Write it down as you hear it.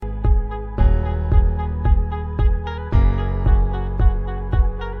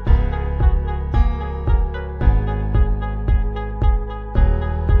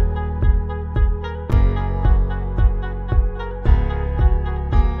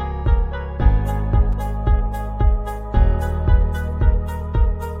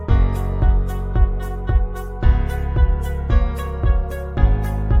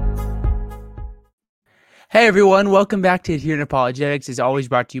Hey everyone, welcome back to Adherent Apologetics. Is always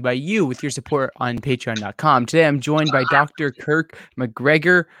brought to you by you with your support on patreon.com. Today I'm joined by Dr. Kirk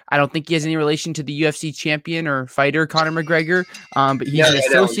McGregor. I don't think he has any relation to the UFC champion or fighter Conor McGregor, but No, he's an I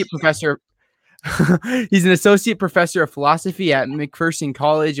don't. associate professor. He's an associate professor of philosophy at McPherson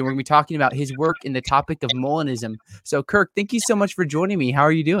College, and we're going to be talking about his work in the topic of Molinism. So Kirk, thank you so much for joining me. How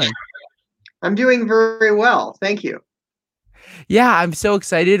are you doing? I'm doing very well. Thank you. Yeah, I'm so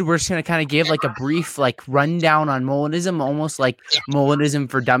excited. We're just gonna kind of give like a brief rundown on Molinism, almost like Molinism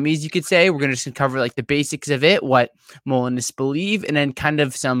for dummies, you could say. We're gonna just cover like the basics of it, what Molinists believe, and then kind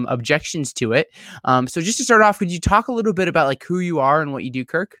of some objections to it. So just to start off, could you talk a little bit about like who you are and what you do,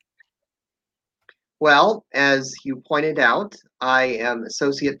 Kirk? Well, as you pointed out, I am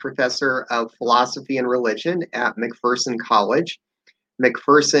Associate Professor of Philosophy and Religion at McPherson College.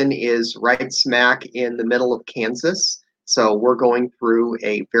 McPherson is right smack in the middle of Kansas, so we're going through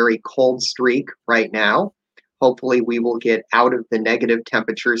a very cold streak right now. Hopefully, we will get out of the negative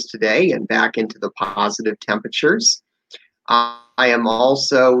temperatures today and back into the positive temperatures. I am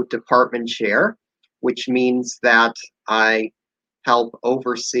also department chair, which means that I help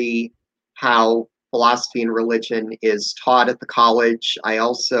oversee how philosophy and religion is taught at the college. I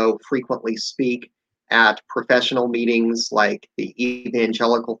also frequently speak at professional meetings like the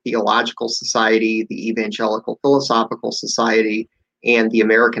Evangelical Theological Society, the Evangelical Philosophical Society, and the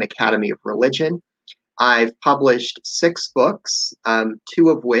American Academy of Religion. I've published 6 books, 2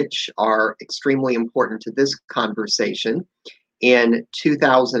 of which are extremely important to this conversation. In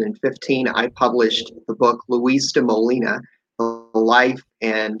 2015, I published the book Luis de Molina, The Life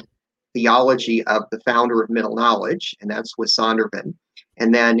and Theology of the Founder of Middle Knowledge, and that's with Zondervan.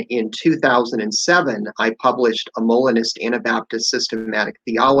 And then in 2007, I published A Molinist Anabaptist Systematic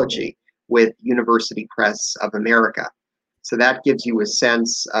Theology with University Press of America. So that gives you a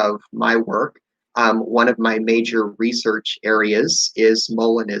sense of my work. One of my major research areas is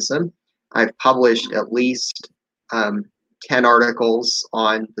Molinism. I've published at least 10 articles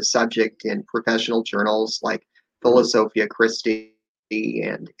on the subject in professional journals like Philosophia Christi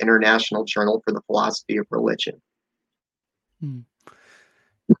and International Journal for the Philosophy of Religion. Hmm.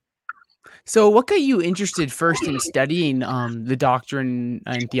 So what got you interested first in studying the doctrine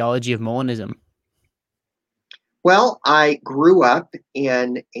and theology of Molinism? Well, I grew up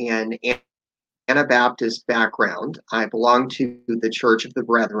in an Anabaptist background. I belong to the Church of the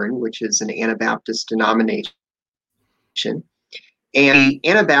Brethren, which is an Anabaptist denomination. And the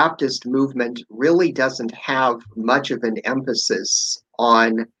Anabaptist movement really doesn't have much of an emphasis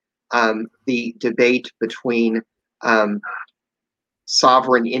on the debate between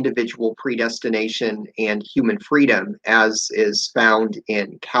sovereign individual predestination and human freedom, as is found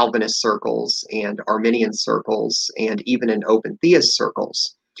in Calvinist circles and Arminian circles and even in open theist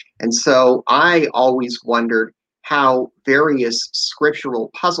circles. And so I always wondered how various scriptural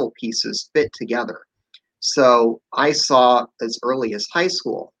puzzle pieces fit together. So I saw as early as high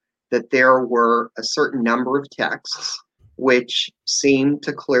school that there were a certain number of texts which seemed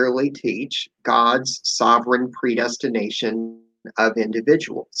to clearly teach God's sovereign predestination of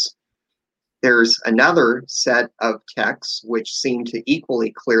individuals. There's another set of texts which seem to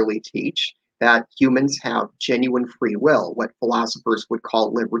equally clearly teach that humans have genuine free will, what philosophers would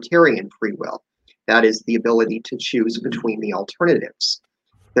call libertarian free will. That is the ability to choose between the alternatives.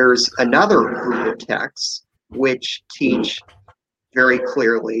 There's another group of texts which teach very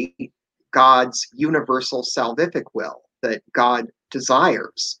clearly God's universal salvific will, that God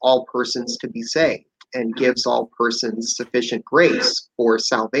desires all persons to be saved and gives all persons sufficient grace for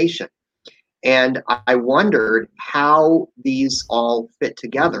salvation. And I wondered how these all fit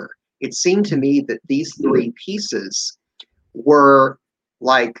together. It seemed to me that these 3 pieces were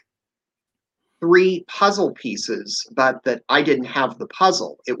like 3 puzzle pieces, but that I didn't have the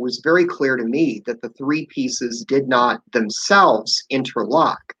puzzle. It was very clear to me that the 3 pieces did not themselves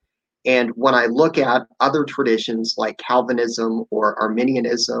interlock. And when I look at other traditions like Calvinism or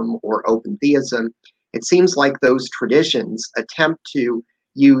Arminianism or open theism, it seems like those traditions attempt to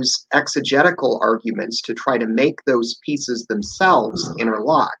use exegetical arguments to try to make those pieces themselves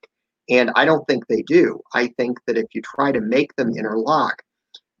interlock. And I don't think they do. I think that if you try to make them interlock,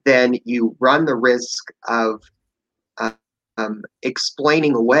 then you run the risk of uh,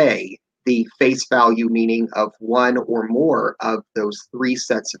 explaining away the face value meaning of one or more of those 3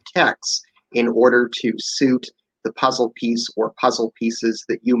 sets of texts in order to suit the puzzle piece or puzzle pieces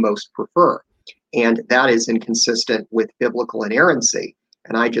that you most prefer. And that is inconsistent with biblical inerrancy.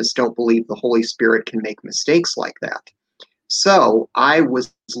 And I just don't believe the Holy Spirit can make mistakes like that. So I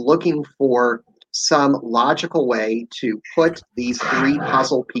was looking for some logical way to put these three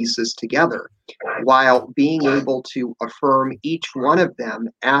puzzle pieces together while being able to affirm each one of them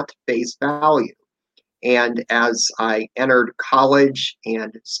at face value. And as I entered college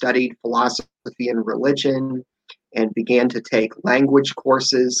and studied philosophy and religion and began to take language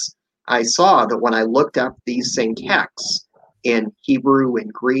courses, I saw that when I looked up these same texts in Hebrew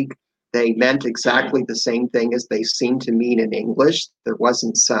and Greek, they meant exactly the same thing as they seem to mean in English. There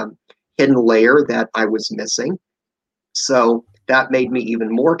wasn't some hidden layer that I was missing. So that made me even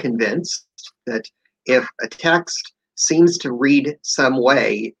more convinced that if a text seems to read some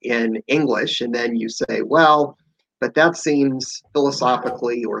way in English, and then you say, well, but that seems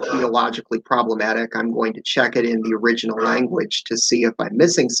philosophically or theologically problematic, I'm going to check it in the original language to see if I'm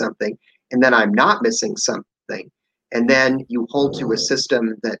missing something, and then I'm not missing something. And then you hold to a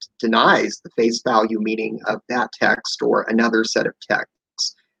system that denies the face value meaning of that text or another set of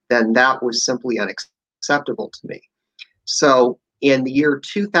texts, then that was simply unacceptable to me. So in the year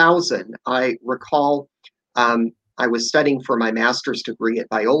 2000, I recall I was studying for my master's degree at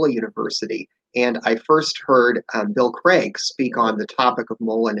Biola University, and I first heard Bill Craig speak on the topic of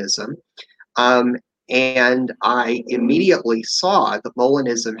Molinism. And I immediately saw that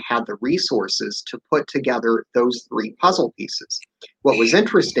Molinism had the resources to put together those three puzzle pieces. What was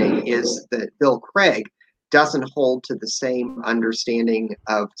interesting is that Bill Craig doesn't hold to the same understanding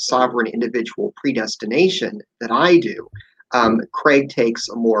of sovereign individual predestination that I do. Craig takes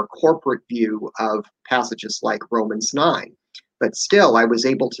a more corporate view of passages like Romans 9. But still, I was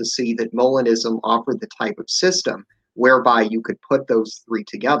able to see that Molinism offered the type of system whereby you could put those three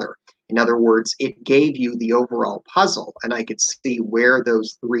together. In other words, it gave you the overall puzzle, and I could see where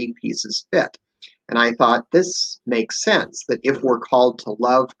those three pieces fit. And I thought, this makes sense, that if we're called to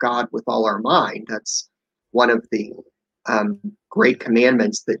love God with all our mind, that's one of the great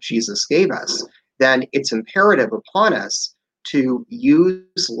commandments that Jesus gave us, then it's imperative upon us to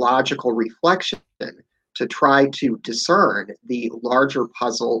use logical reflection to try to discern the larger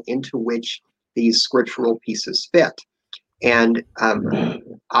puzzle into which these scriptural pieces fit. And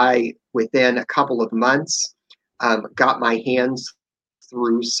I, within a couple of months, got my hands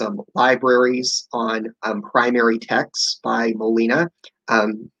through some libraries on primary texts by Molina.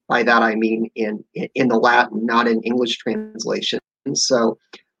 By that I mean in the Latin, not in English translation. So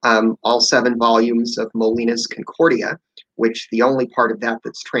all 7 volumes of Molina's Concordia, which the only part of that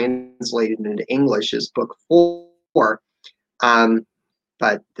that's translated into English is book 4.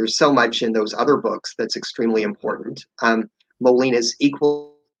 But there's so much in those other books that's extremely important. Molina's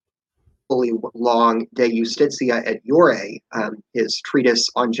equally long De Justitia et Jure, his treatise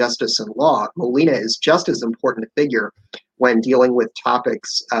on justice and law. Molina is just as important a figure when dealing with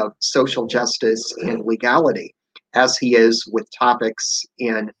topics of social justice and legality as he is with topics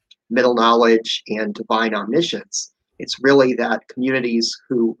in middle knowledge and divine omniscience. It's really that communities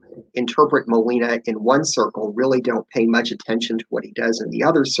who interpret Molina in one circle really don't pay much attention to what he does in the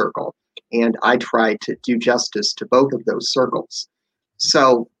other circle. And I try to do justice to both of those circles.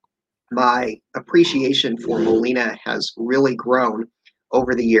 So my appreciation for Molina has really grown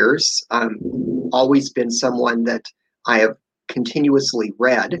over the years. Always been someone that I have continuously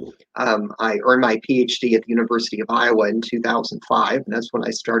read. I earned my PhD at the University of Iowa in 2005, and that's when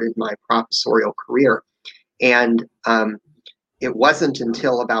I started my professorial career. And it wasn't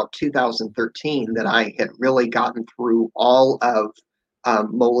until about 2013 that I had really gotten through all of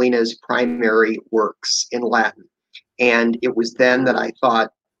Molina's primary works in Latin. And it was then that I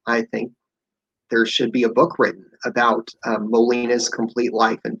thought, I think there should be a book written about Molina's complete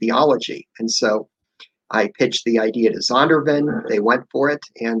life and theology. And so I pitched the idea to Zondervan, they went for it,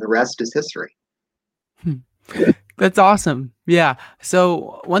 and the rest is history. That's awesome. Yeah.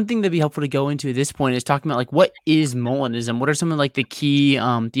 So one thing that'd be helpful to go into at this point is talking about like, what is Molinism? What are some of like the key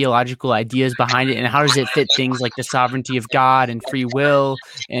theological ideas behind it, and how does it fit things like the sovereignty of God and free will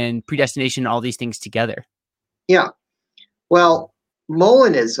and predestination, all these things together? Yeah. Well,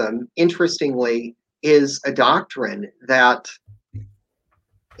 Molinism, interestingly, is a doctrine that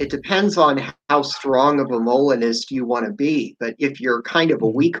it depends on how strong of a Molinist you want to be. But if you're kind of a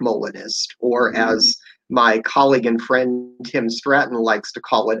weak Molinist, or as my colleague and friend Tim Stratton likes to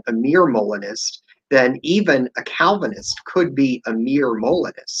call it, a mere Molinist, then even a Calvinist could be a mere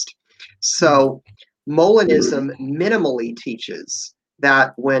Molinist. So Molinism minimally teaches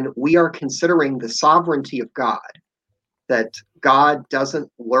that when we are considering the sovereignty of God, that God doesn't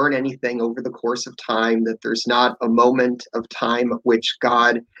learn anything over the course of time, that there's not a moment of time at which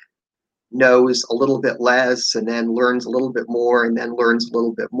God knows a little bit less and then learns a little bit more and then learns a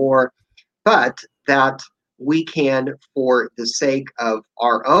little bit more, but that we can, for the sake of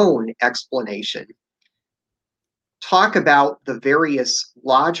our own explanation, talk about the various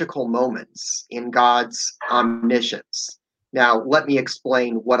logical moments in God's omniscience. Now, let me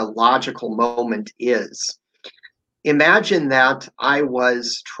explain what a logical moment is. Imagine that I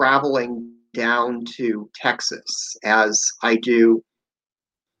was traveling down to Texas, as I do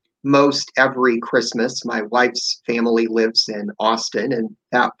most every Christmas. My wife's family lives in Austin and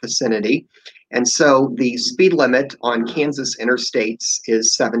that vicinity. And so the speed limit on Kansas interstates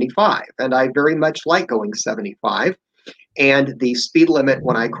is 75. And I very much like going 75. And the speed limit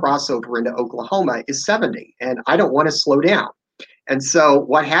when I cross over into Oklahoma is 70. And I don't want to slow down. And so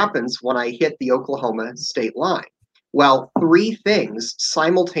what happens when I hit the Oklahoma state line? Well, three things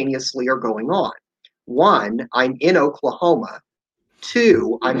simultaneously are going on. One, I'm in Oklahoma.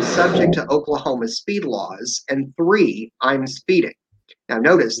 Two, I'm subject to Oklahoma speed laws. And three, I'm speeding. Now,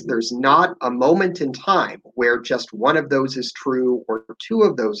 notice there's not a moment in time where just one of those is true or two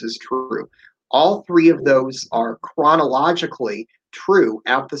of those is true. All three of those are chronologically true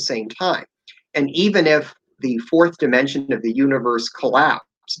at the same time. And even if the fourth dimension of the universe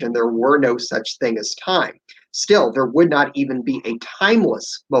collapsed and there were no such thing as time, still, there would not even be a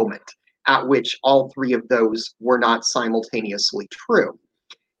timeless moment at which all three of those were not simultaneously true.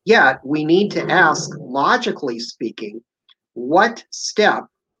 Yet, we need to ask, logically speaking, what step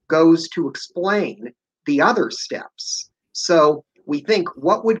goes to explain the other steps? So we think,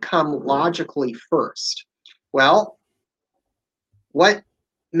 what would come logically first? Well, what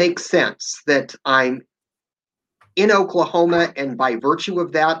makes sense? That I'm in Oklahoma and by virtue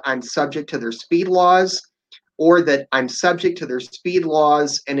of that, I'm subject to their speed laws, or that I'm subject to their speed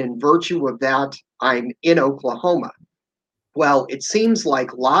laws and in virtue of that, I'm in Oklahoma? Well, it seems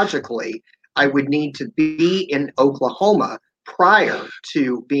like logically, I would need to be in Oklahoma prior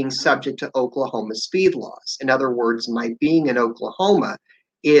to being subject to Oklahoma speed laws. In other words, my being in Oklahoma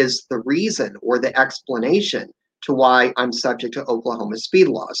is the reason or the explanation to why I'm subject to Oklahoma speed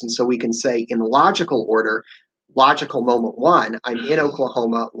laws. And so we can say in logical order, logical moment one, I'm in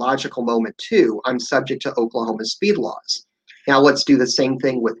Oklahoma. Logical moment two, I'm subject to Oklahoma speed laws. Now let's do the same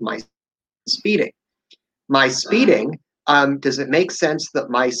thing with my speeding. My speeding, does it make sense that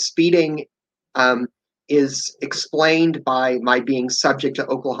my speeding is explained by my being subject to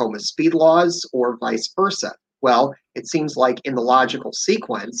Oklahoma speed laws or vice versa? Well, it seems like in the logical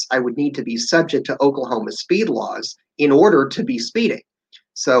sequence, I would need to be subject to Oklahoma speed laws in order to be speeding.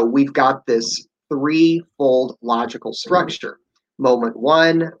 So we've got this threefold logical structure. Moment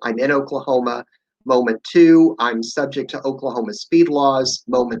one, I'm in Oklahoma. Moment two, I'm subject to Oklahoma speed laws.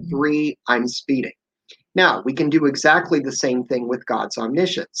 Moment three, I'm speeding. Now, we can do exactly the same thing with God's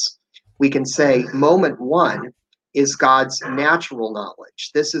omniscience. We can say moment one is God's natural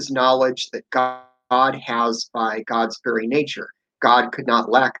knowledge. This is knowledge that God has by God's very nature. God could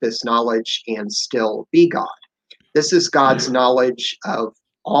not lack this knowledge and still be God. This is God's knowledge of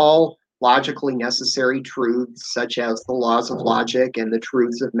all logically necessary truths, such as the laws of logic and the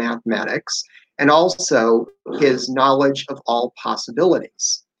truths of mathematics, and also his knowledge of all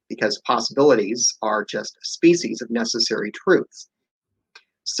possibilities, because possibilities are just a species of necessary truths.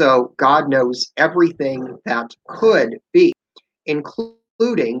 So God knows everything that could be,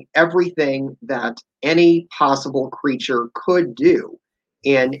 including everything that any possible creature could do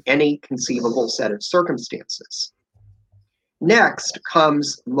in any conceivable set of circumstances. Next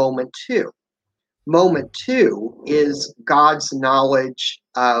comes moment two. Moment two is God's knowledge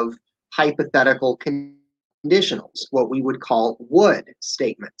of hypothetical conditionals, what we would call would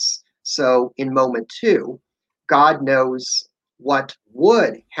statements. So in moment two, God knows what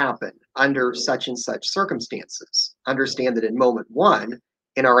would happen under such and such circumstances. Understand that in moment one,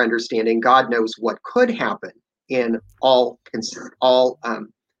 in our understanding, God knows what could happen in all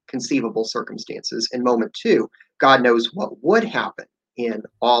conceivable circumstances. In moment two, God knows what would happen in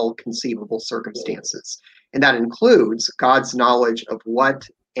all conceivable circumstances. And that includes God's knowledge of what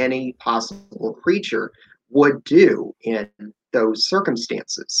any possible creature would do in those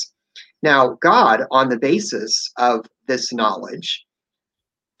circumstances. Now, God, on the basis of this knowledge,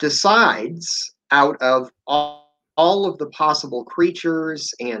 decides out of all of the possible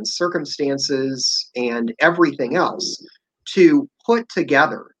creatures and circumstances and everything else to put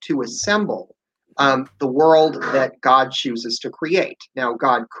together, to assemble the world that God chooses to create. Now,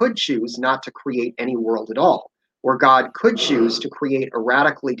 God could choose not to create any world at all, or God could choose to create a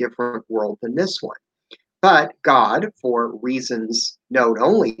radically different world than this one. But God, for reasons known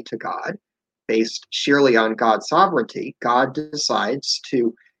only to God, based sheerly on God's sovereignty, God decides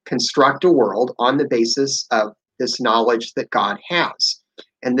to construct a world on the basis of this knowledge that God has.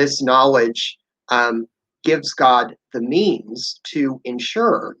 And this knowledge gives God the means to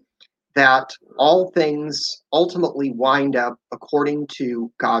ensure that all things ultimately wind up according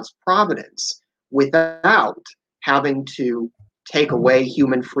to God's providence without having to take away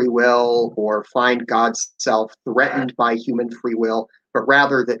human free will or find God's self threatened by human free will, but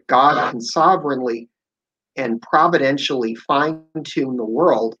rather that God can sovereignly and providentially fine-tune the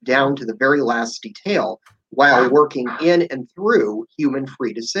world down to the very last detail while working in and through human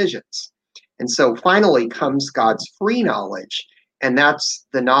free decisions. And so finally comes God's free knowledge, and that's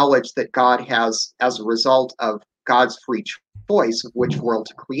the knowledge that God has as a result of God's free choice of which world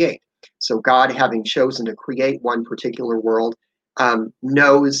to create. So God, having chosen to create one particular world,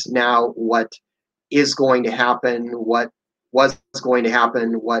 knows now what is going to happen, what was going to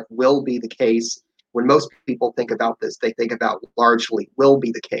happen, what will be the case. When most people think about this, they think about largely will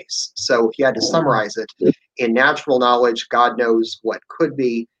be the case. So if you had to summarize it, in natural knowledge, God knows what could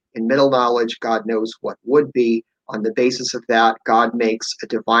be. In middle knowledge, God knows what would be. On the basis of that, God makes a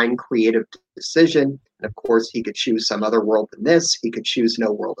divine creative decision. And of course, he could choose some other world than this. He could choose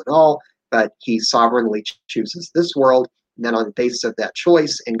no world at all, but he sovereignly chooses this world. And then on the basis of that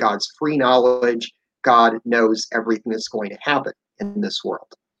choice, in God's free knowledge, God knows everything that's going to happen in this world.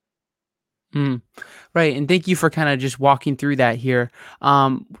 Right. And thank you for kind of just walking through that here.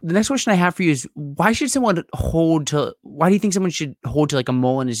 The next question I have for you is why do you think someone should hold to like a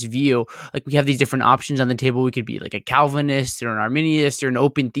Molinist view? Like we have these different options on the table. We could be like a Calvinist or an Arminianist or an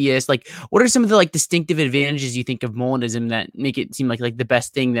open theist. Like what are some of the like distinctive advantages you think of Molinism that make it seem like the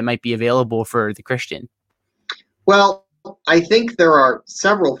best thing that might be available for the Christian? Well, I think there are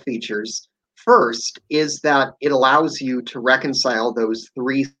several features. First is that it allows you to reconcile those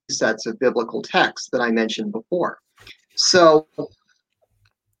three sets of biblical texts that I mentioned before. So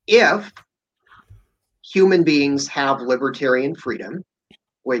if human beings have libertarian freedom,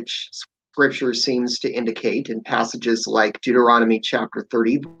 which Scripture seems to indicate in passages like Deuteronomy chapter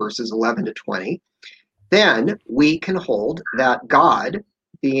 30, verses 11 to 20, then we can hold that God,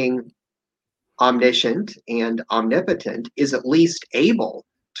 being omniscient and omnipotent, is at least able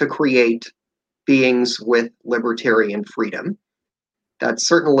to create beings with libertarian freedom. That's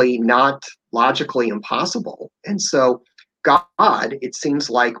certainly not logically impossible. And so God, it seems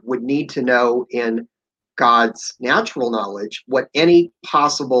like, would need to know in God's natural knowledge what any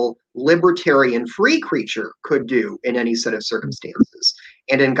possible libertarian free creature could do in any set of circumstances.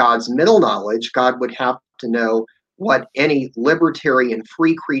 And in God's middle knowledge, God would have to know what any libertarian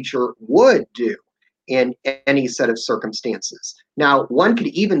free creature would do in any set of circumstances. Now, one could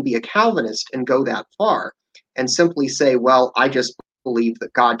even be a Calvinist and go that far and simply say, well, I just believe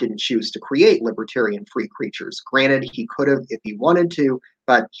that God didn't choose to create libertarian free creatures. Granted, he could have if he wanted to,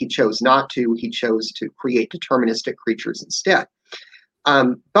 but he chose not to. He chose to create deterministic creatures instead.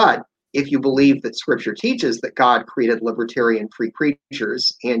 But if you believe that Scripture teaches that God created libertarian free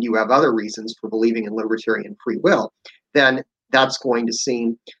creatures, and you have other reasons for believing in libertarian free will, then that's going to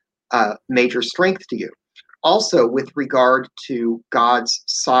seem major strength to you. Also, with regard to God's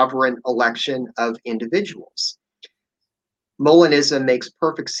sovereign election of individuals, Molinism makes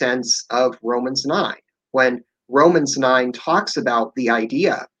perfect sense of Romans 9. When Romans 9 talks about the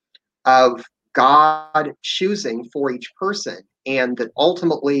idea of God choosing for each person and that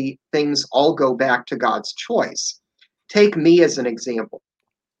ultimately things all go back to God's choice. Take me as an example.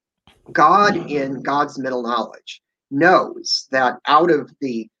 God, in God's middle knowledge, knows that out of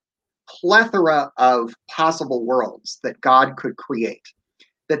the plethora of possible worlds that God could create,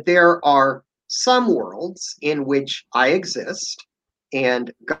 that there are some worlds in which I exist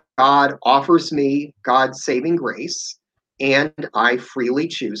and God offers me God's saving grace and I freely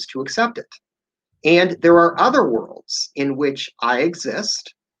choose to accept it. And there are other worlds in which I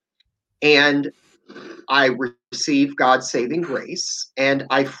exist and I receive God's saving grace and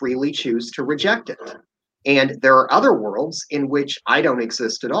I freely choose to reject it. And there are other worlds in which I don't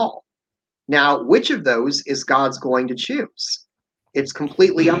exist at all. Now, which of those is God's going to choose? It's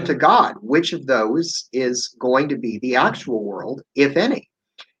completely up to God which of those is going to be the actual world, if any.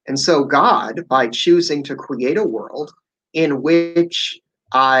 And so God, by choosing to create a world in which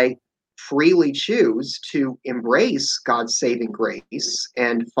I freely choose to embrace God's saving grace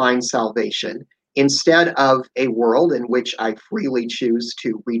and find salvation, instead of a world in which I freely choose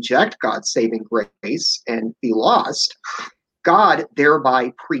to reject God's saving grace and be lost, God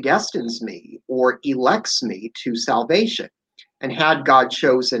thereby predestines me or elects me to salvation. And had God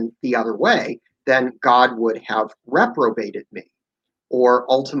chosen the other way, then God would have reprobated me or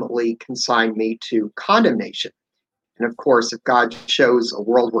ultimately consigned me to condemnation. And of course, if God chose a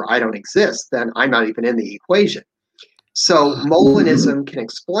world where I don't exist, then I'm not even in the equation. So Molinism can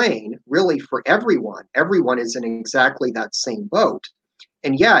explain really for everyone. Everyone is in exactly that same boat.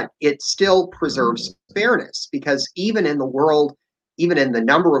 And yet it still preserves fairness, because even in the world, even in the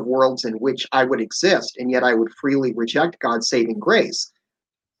number of worlds in which I would exist, and yet I would freely reject God's saving grace,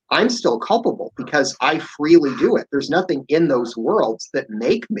 I'm still culpable because I freely do it. There's nothing in those worlds that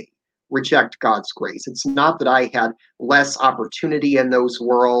make me reject God's grace. It's not that I had less opportunity in those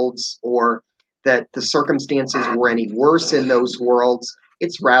worlds or that the circumstances were any worse in those worlds.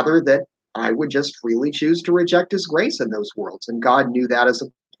 It's rather that I would just freely choose to reject his grace in those worlds. And God knew that as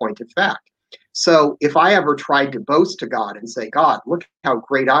a point of fact. So if I ever tried to boast to God and say, God, look how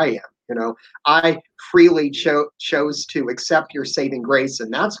great I am, I freely chose to accept your saving grace,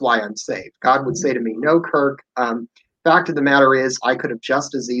 and that's why I'm saved. God would say to me, no, Kirk, fact of the matter is, I could have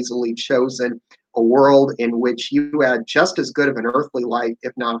just as easily chosen a world in which you had just as good of an earthly life,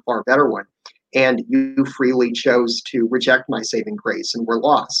 if not a far better one, and you freely chose to reject my saving grace and were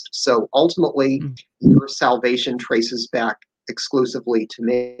lost. So ultimately, your salvation traces back exclusively to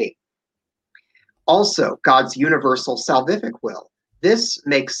me. Also, God's universal salvific will. This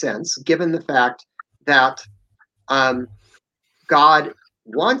makes sense given the fact that God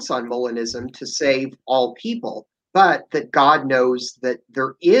wants on Molinism to save all people, but that God knows that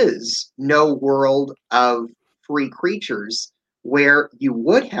there is no world of free creatures where you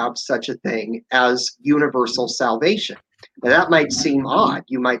would have such a thing as universal salvation. Now, that might seem odd.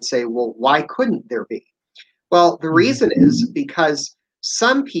 You might say, well, why couldn't there be? Well, the reason is because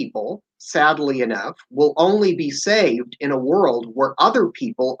some people, sadly enough, will only be saved in a world where other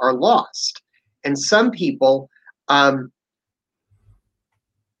people are lost. And some people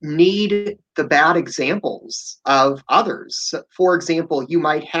need the bad examples of others. For example, you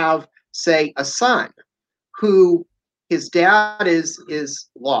might have, say, a son who his dad is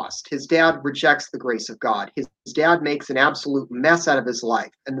lost. His dad rejects the grace of God. His dad makes an absolute mess out of his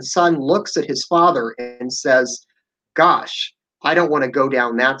life. And the son looks at his father and says, gosh, I don't want to go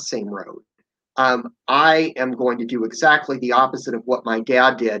down that same road. I am going to do exactly the opposite of what my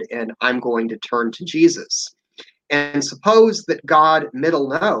dad did, and I'm going to turn to Jesus. And suppose that God middle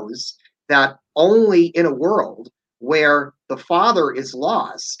knows that only in a world where the father is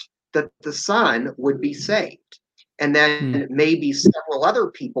lost, that the son would be saved. And then maybe several other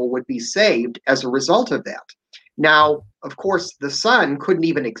people would be saved as a result of that. Now, of course, the son couldn't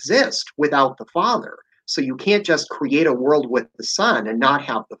even exist without the father. So you can't just create a world with the son and not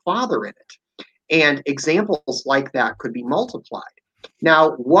have the father in it. And examples like that could be multiplied.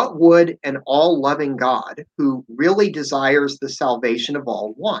 Now, what would an all-loving God who really desires the salvation of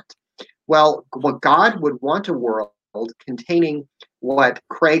all want? Well, what God would want a world containing what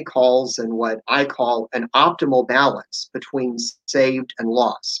Craig calls and what I call an optimal balance between saved and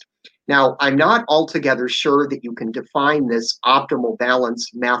lost. Now, I'm not altogether sure that you can define this optimal balance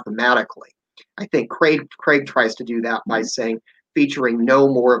mathematically. I think Craig tries to do that by saying featuring no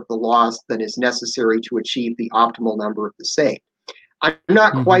more of the lost than is necessary to achieve the optimal number of the saved. I'm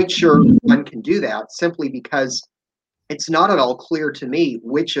not quite sure one can do that, simply because it's not at all clear to me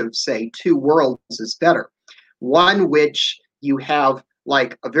which of, say, two worlds is better. One which you have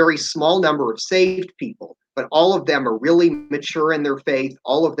like a very small number of saved people, but all of them are really mature in their faith.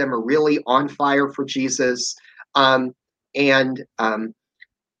 All of them are really on fire for Jesus. And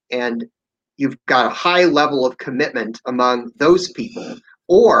you've got a high level of commitment among those people.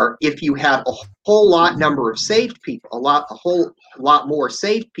 Or if you have a whole lot number of saved people, a whole lot more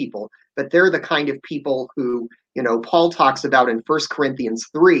saved people, but they're the kind of people who, Paul talks about in 1 Corinthians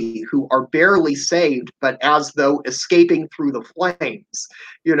 3, who are barely saved, but as though escaping through the flames,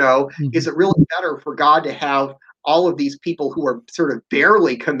 is it really better for God to have all of these people who are sort of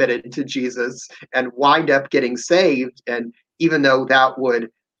barely committed to Jesus and wind up getting saved? And even though that would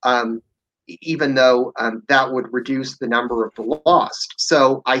reduce the number of the lost.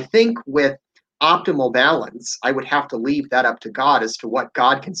 So I think with optimal balance, I would have to leave that up to God as to what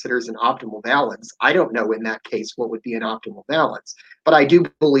God considers an optimal balance. I don't know in that case what would be an optimal balance, but I do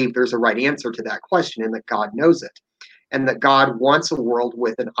believe there's a right answer to that question, and that God knows it, and that God wants a world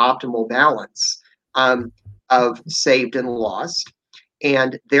with an optimal balance of saved and lost.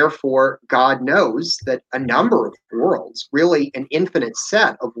 And therefore, God knows that a number of worlds, really an infinite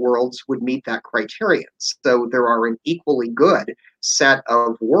set of worlds, would meet that criterion. So there are an equally good set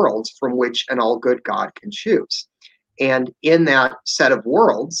of worlds from which an all good God can choose. And in that set of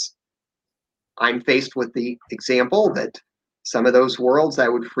worlds, I'm faced with the example that some of those worlds I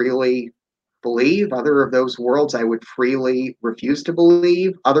would freely believe, other of those worlds I would freely refuse to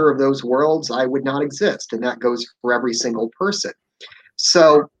believe, other of those worlds I would not exist. And that goes for every single person.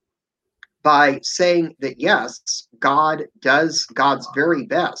 So by saying that, yes, God does God's very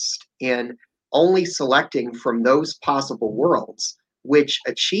best in only selecting from those possible worlds which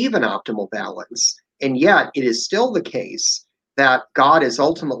achieve an optimal balance. And yet, it is still the case that God is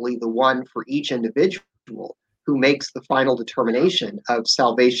ultimately the one for each individual who makes the final determination of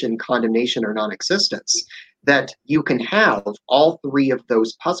salvation, condemnation, or non existence. That you can have all three of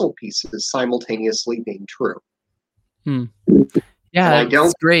those puzzle pieces simultaneously being true. Hmm. And Yeah, I don't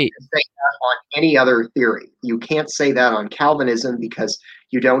that's great. say that on any other theory. You can't say that on Calvinism because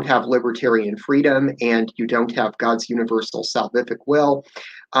you don't have libertarian freedom and you don't have God's universal salvific will.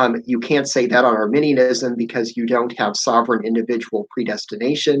 You can't say that on Arminianism because you don't have sovereign individual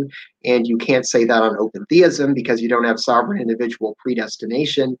predestination. And you can't say that on open theism because you don't have sovereign individual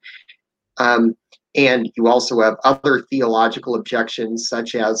predestination. And you also have other theological objections,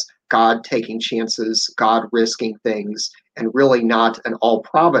 such as God taking chances, God risking things, and really not an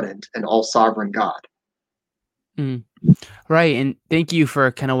all-provident and all-sovereign God. Mm. Right, and thank you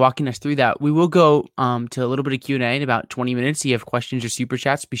for kind of walking us through that. We will go to a little bit of Q&A in about 20 minutes. If you have questions or super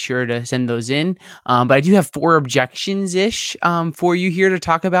chats, be sure to send those in. But I do have 4 objections-ish for you here to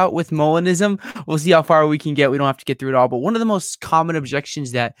talk about with Molinism. We'll see how far we can get. We don't have to get through it all. But one of the most common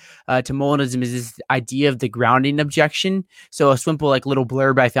objections that to Molinism is this idea of the grounding objection. So a simple little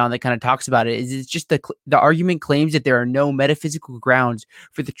blurb I found that kind of talks about it is it's just the argument claims that there are no metaphysical grounds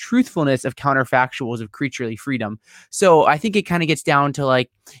for the truthfulness of counterfactuals of creaturely freedom. So I think it kind of gets down to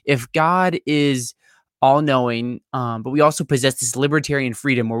if God is all knowing, but we also possess this libertarian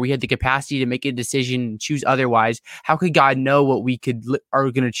freedom where we have the capacity to make a decision and choose otherwise. How could God know what we are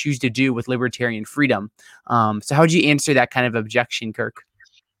going to choose to do with libertarian freedom? So how would you answer that kind of objection, Kirk?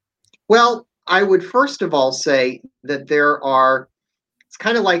 Well, I would first of all say that it's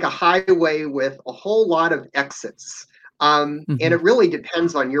kind of like a highway with a whole lot of exits. And it really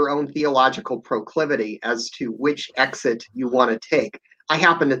depends on your own theological proclivity as to which exit you want to take. I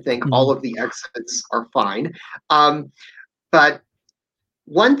happen to think all of the exits are fine. But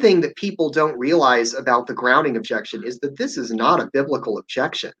one thing that people don't realize about the grounding objection is that this is not a biblical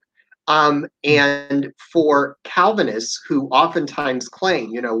objection. And for Calvinists who oftentimes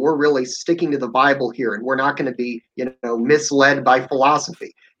claim, we're really sticking to the Bible here and we're not going to be, misled by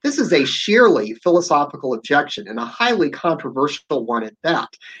philosophy. This is a sheerly philosophical objection and a highly controversial one at that.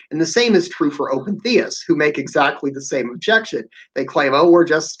 And the same is true for open theists who make exactly the same objection. They claim, we're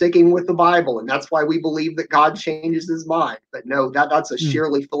just sticking with the Bible and that's why we believe that God changes his mind. But no, that's a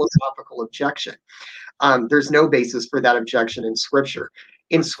sheerly philosophical objection. There's no basis for that objection in Scripture.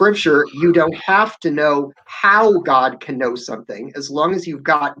 In Scripture, you don't have to know how God can know something as long as you've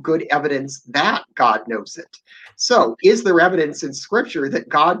got good evidence that God knows it. So, is there evidence in Scripture that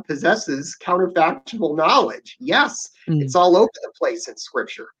God possesses counterfactual knowledge? Yes, it's all over the place in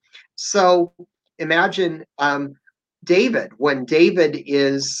Scripture. So, imagine David, when David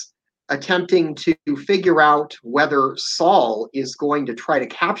is attempting to figure out whether Saul is going to try to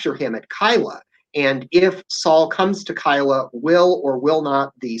capture him at Keilah. And if Saul comes to Keilah, will or will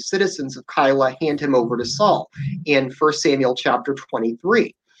not the citizens of Keilah hand him over to Saul in 1 Samuel chapter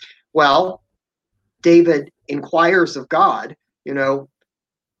 23? Well, David inquires of God,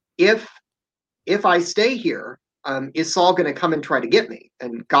 if I stay here, is Saul going to come and try to get me?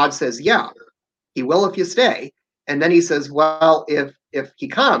 And God says, yeah, he will if you stay. And then he says, well, if he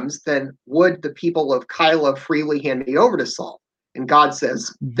comes, then would the people of Keilah freely hand me over to Saul? And God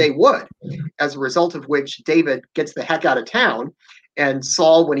says they would, as a result of which David gets the heck out of town. And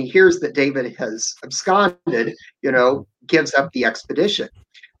Saul, when he hears that David has absconded, gives up the expedition.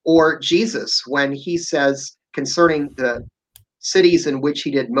 Or Jesus, when he says concerning the cities in which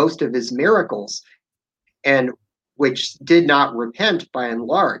he did most of his miracles and which did not repent by and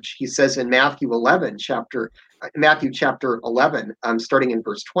large, he says in Matthew chapter 11, starting in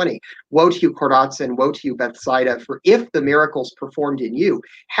verse 20, woe to you, Chorazin, woe to you, Bethsaida, for if the miracles performed in you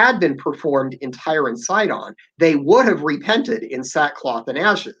had been performed in Tyre and Sidon, they would have repented in sackcloth and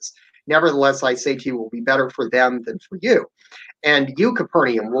ashes. Nevertheless, I say to you, it will be better for them than for you. And you,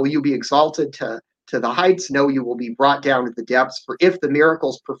 Capernaum, will you be exalted to the heights? No, you will be brought down to the depths. For if the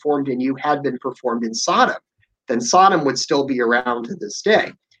miracles performed in you had been performed in Sodom, then Sodom would still be around to this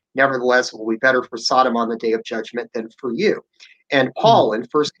day. Nevertheless, it will be better for Sodom on the day of judgment than for you. And Paul in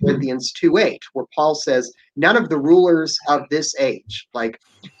 1 Corinthians 2:8, where Paul says, none of the rulers of this age, like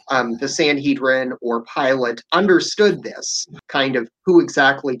the Sanhedrin or Pilate, understood this kind of who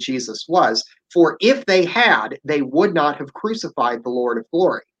exactly Jesus was. For if they had, they would not have crucified the Lord of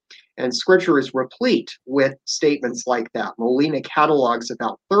glory. And Scripture is replete with statements like that. Molina catalogs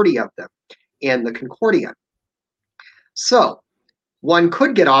about 30 of them in the Concordia. So, one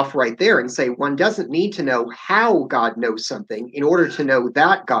could get off right there and say one doesn't need to know how God knows something in order to know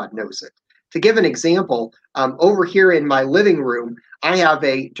that God knows it. To give an example, over here in my living room, I have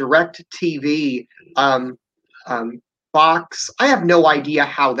a direct TV box. I have no idea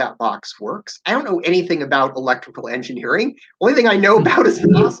how that box works. I don't know anything about electrical engineering. Only thing I know about is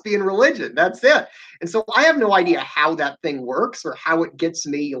philosophy and religion. That's it. And so I have no idea how that thing works or how it gets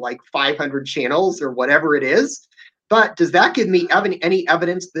me like 500 channels or whatever it is. But does that give me any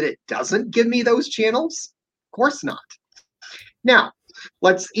evidence that it doesn't give me those channels? Of course not. Now,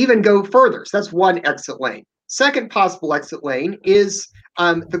 let's even go further. So that's one exit lane. Second possible exit lane is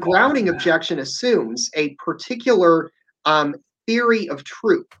the grounding objection assumes a particular theory of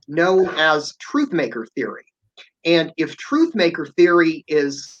truth known as truth maker theory. And if truth maker theory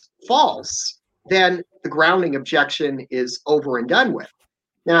is false, then the grounding objection is over and done with.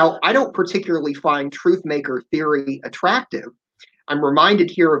 Now, I don't particularly find truth maker theory attractive. I'm reminded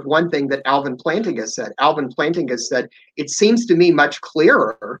here of one thing that Alvin Plantinga said. Alvin Plantinga said, it seems to me much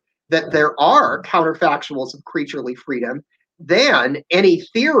clearer that there are counterfactuals of creaturely freedom than any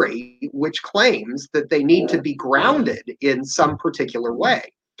theory which claims that they need to be grounded in some particular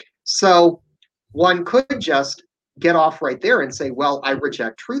way. So one could just get off right there and say, well, I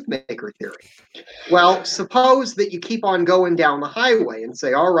reject truth maker theory. Well, suppose that you keep on going down the highway and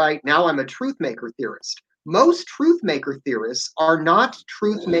say, all right, now I'm a truth maker theorist. Most truth maker theorists are not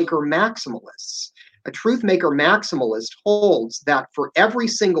truth maker maximalists. A truth maker maximalist holds that for every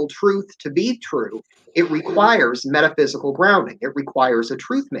single truth to be true, it requires metaphysical grounding. It requires a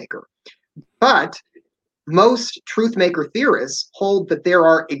truth maker. But most truth maker theorists hold that there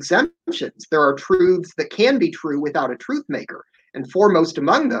are exemptions. There are truths that can be true without a truth maker. And foremost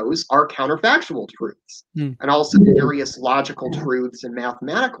among those are counterfactual truths and also various logical truths and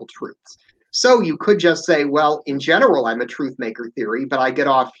mathematical truths. So you could just say, well, in general, I'm a truth maker theory, but I get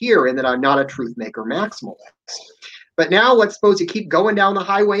off here in that I'm not a truth maker maximalist. But now let's suppose you keep going down the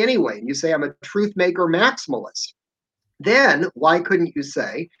highway anyway, and you say I'm a truth maker maximalist. Then why couldn't you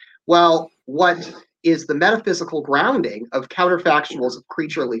say, well, what is the metaphysical grounding of counterfactuals of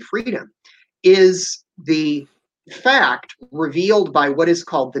creaturely freedom is the fact revealed by what is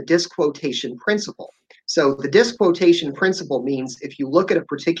called the disquotation principle. So the disquotation principle means if you look at a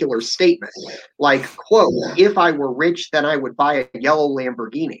particular statement, like, quote, if I were rich, then I would buy a yellow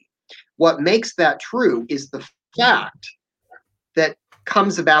Lamborghini. What makes that true is the fact that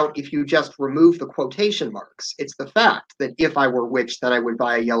comes about if you just remove the quotation marks. It's the fact that if I were rich, then I would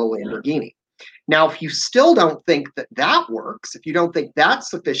buy a yellow Lamborghini. Now, if you still don't think that that works, if you don't think that's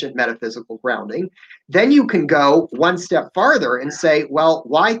sufficient metaphysical grounding, then you can go one step farther and say, well,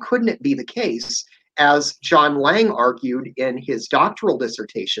 why couldn't it be the case, as John Lang argued in his doctoral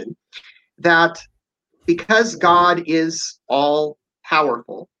dissertation, that because God is all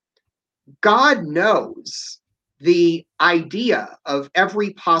powerful, God knows the idea of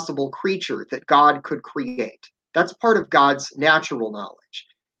every possible creature that God could create. That's part of God's natural knowledge.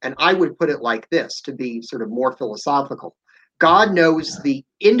 And I would put it like this to be sort of more philosophical. God knows the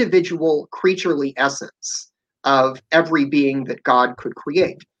individual creaturely essence of every being that God could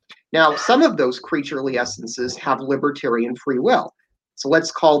create. Now, some of those creaturely essences have libertarian free will. So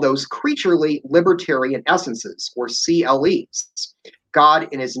let's call those creaturely libertarian essences, or CLEs. God,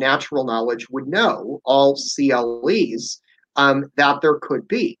 in his natural knowledge, would know all CLEs that there could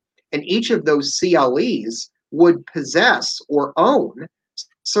be. And each of those CLEs would possess or own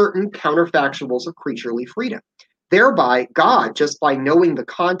certain counterfactuals of creaturely freedom. Thereby, God, just by knowing the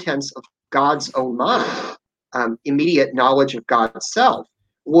contents of God's own mind, immediate knowledge of God's self,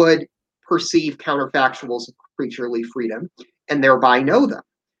 would perceive counterfactuals of creaturely freedom and thereby know them.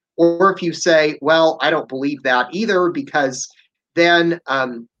 Or if you say, well, I don't believe that either, because then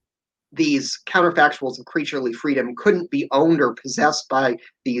these counterfactuals of creaturely freedom couldn't be owned or possessed by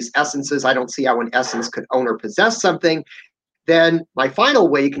these essences. I don't see how an essence could own or possess something. Then my final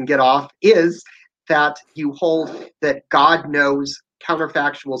way you can get off is that you hold that God knows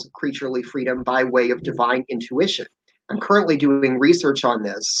counterfactuals of creaturely freedom by way of divine intuition. I'm currently doing research on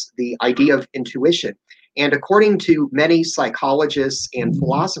this, the idea of intuition. And according to many psychologists and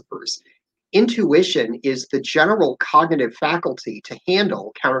philosophers, intuition is the general cognitive faculty to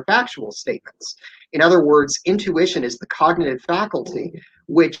handle counterfactual statements. In other words, intuition is the cognitive faculty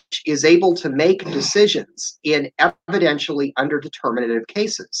which is able to make decisions in evidentially underdeterminative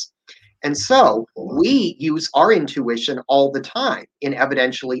cases. And so we use our intuition all the time in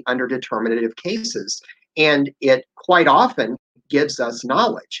evidentially underdeterminative cases. And it quite often gives us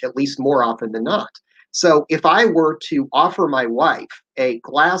knowledge, at least more often than not. So if I were to offer my wife a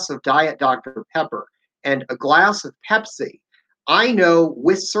glass of Diet Dr. Pepper and a glass of Pepsi, I know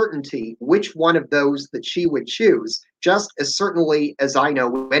with certainty which one of those that she would choose, just as certainly as I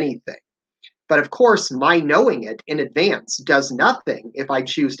know anything. But of course, my knowing it in advance does nothing if I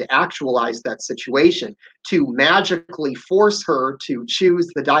choose to actualize that situation to magically force her to choose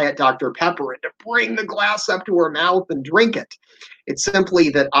the Diet Dr. Pepper and to bring the glass up to her mouth and drink it. It's simply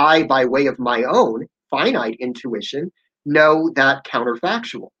that I, by way of my own finite intuition, know that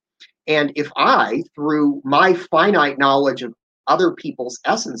counterfactual. And if I, through my finite knowledge of other people's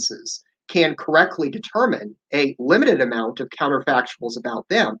essences, can correctly determine a limited amount of counterfactuals about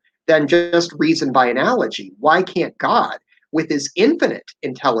them, then just reason by analogy. Why can't God, with his infinite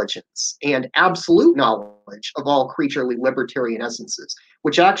intelligence and absolute knowledge of all creaturely libertarian essences,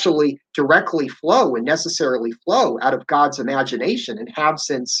 which actually directly flow and necessarily flow out of God's imagination and have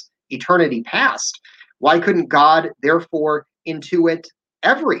since eternity past, why couldn't God therefore intuit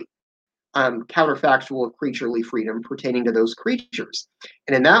every counterfactual of creaturely freedom pertaining to those creatures?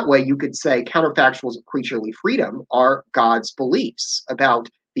 And in that way, you could say counterfactuals of creaturely freedom are God's beliefs about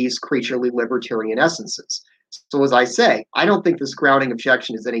these creaturely libertarian essences. So as I say, I don't think this grounding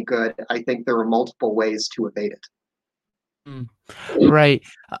objection is any good. I think there are multiple ways to evade it. Right.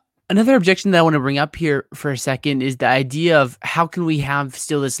 Another objection that I want to bring up here for a second is the idea of how can we have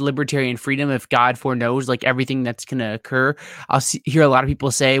still this libertarian freedom if God foreknows like everything that's going to occur? Hear a lot of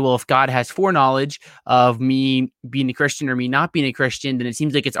people say, well, if God has foreknowledge of me being a Christian or me not being a Christian, then it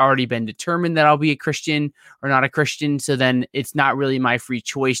seems like it's already been determined that I'll be a Christian or not a Christian. So then it's not really my free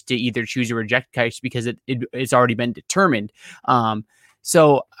choice to either choose or reject Christ because it's already been determined.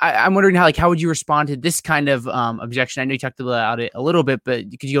 So I'm wondering how would you respond to this kind of objection? I know you talked about it a little bit, but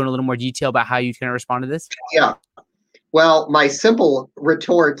could you go in a little more detail about how you kind of respond to this? Yeah. Well, my simple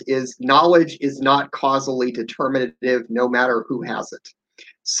retort is knowledge is not causally determinative, no matter who has it.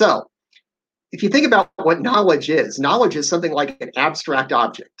 So if you think about what knowledge is something like an abstract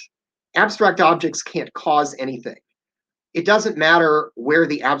object. Abstract objects can't cause anything. It doesn't matter where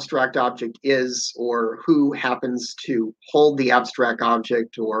the abstract object is or who happens to hold the abstract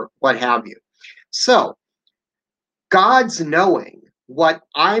object or what have you. So, God's knowing what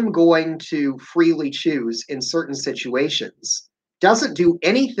I'm going to freely choose in certain situations doesn't do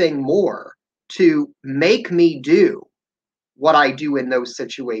anything more to make me do what I do in those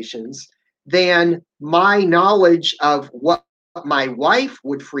situations than my knowledge of what my wife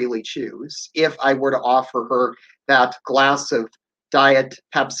would freely choose if I were to offer her that glass of Diet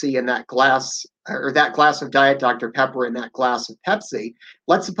Pepsi and that glass of Diet Dr. Pepper and that glass of Pepsi.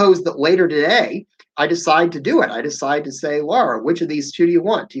 Let's suppose that later today I decide to do it. I decide to say, Laura, which of these two do you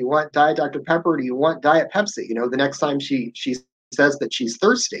want? Do you want Diet Dr. Pepper or do you want Diet Pepsi? The next time she says that she's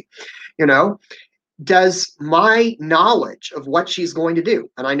thirsty, does my knowledge of what she's going to do,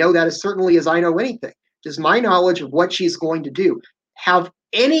 and I know that as certainly as I know anything, does my knowledge of what she's going to do have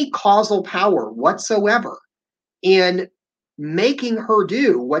any causal power whatsoever in making her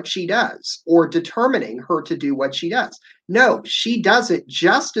do what she does or determining her to do what she does? No, she does it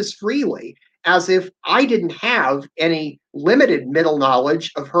just as freely as if I didn't have any limited middle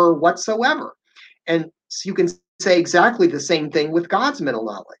knowledge of her whatsoever. And so you can say exactly the same thing with God's middle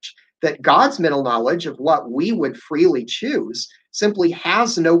knowledge, that God's middle knowledge of what we would freely choose simply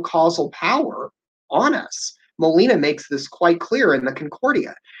has no causal power on us. Molina makes this quite clear in the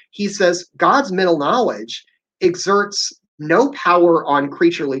Concordia. He says God's middle knowledge exerts no power on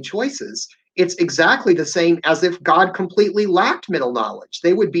creaturely choices. It's exactly the same as if God completely lacked middle knowledge.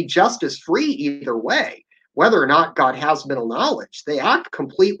 They would be just as free either way, whether or not God has middle knowledge. They act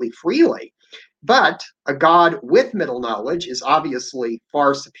completely freely. But a God with middle knowledge is obviously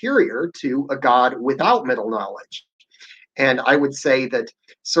far superior to a God without middle knowledge. And I would say that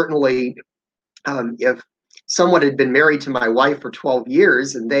certainly if someone had been married to my wife for 12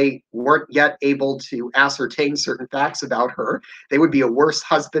 years and they weren't yet able to ascertain certain facts about her, they would be a worse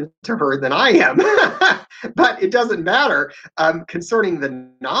husband to her than I am. But it doesn't matter concerning the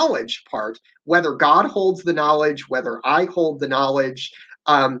knowledge part, whether God holds the knowledge, whether I hold the knowledge.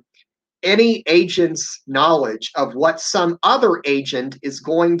 Any agent's knowledge of what some other agent is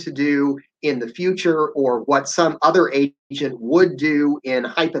going to do in the future or what some other agent would do in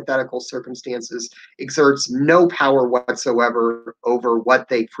hypothetical circumstances exerts no power whatsoever over what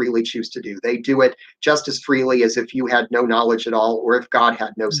they freely choose to do. They do it just as freely as if you had no knowledge at all or if God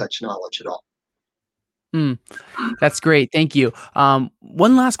had no such knowledge at all. That's great. Thank you.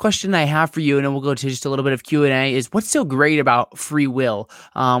 One last question I have for you, and then we'll go to just a little bit of Q&A, is what's so great about free will?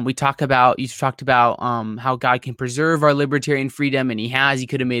 You talked about how God can preserve our libertarian freedom, and he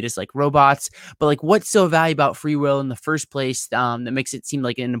could have made us like robots, but like what's so valuable about free will in the first place that makes it seem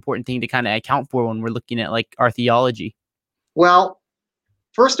like an important thing to kind of account for when we're looking at like our theology? Well,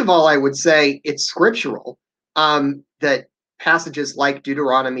 first of all, I would say it's scriptural, that passages like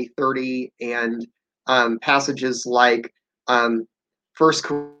Deuteronomy 30 and passages like um, 1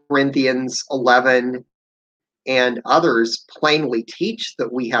 Corinthians 11 and others plainly teach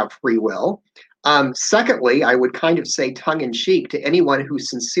that we have free will. Secondly, I would kind of say tongue in cheek to anyone who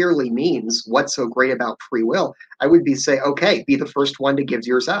sincerely means what's so great about free will, I would be say, okay, be the first one to give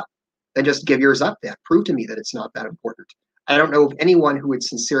yours up. Then just give yours up then. Prove to me that it's not that important. I don't know of anyone who would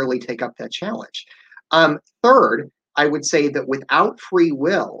sincerely take up that challenge. Third, I would say that without free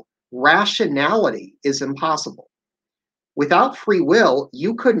will, rationality is impossible. Without free will,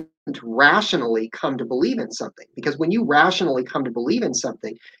 you couldn't rationally come to believe in something, because when you rationally come to believe in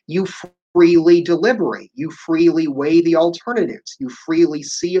something, you freely deliberate, you freely weigh the alternatives, you freely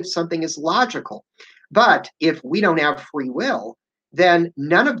see if something is logical. But if we don't have free will, then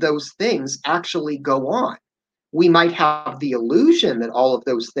none of those things actually go on. We might have the illusion that all of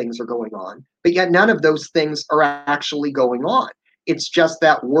those things are going on, but yet none of those things are actually going on. It's just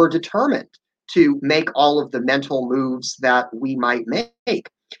that we're determined to make all of the mental moves that we might make.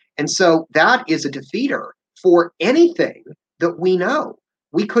 And so that is a defeater for anything that we know.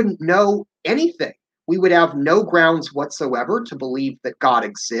 We couldn't know anything. We would have no grounds whatsoever to believe that God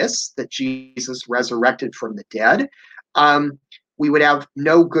exists, that Jesus resurrected from the dead. We would have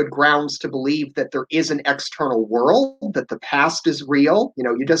no good grounds to believe that there is an external world, that the past is real.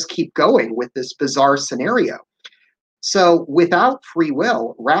 You just keep going with this bizarre scenario. So without free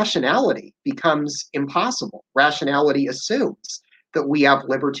will, rationality becomes impossible. Rationality assumes that we have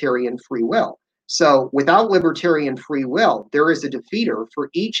libertarian free will. So without libertarian free will, there is a defeater for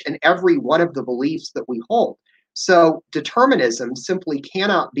each and every one of the beliefs that we hold. So determinism simply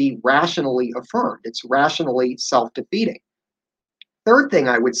cannot be rationally affirmed. It's rationally self-defeating. Third thing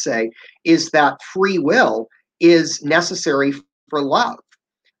I would say is that free will is necessary for love.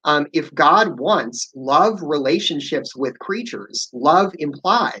 If God wants love relationships with creatures, love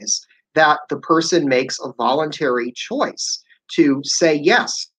implies that the person makes a voluntary choice to say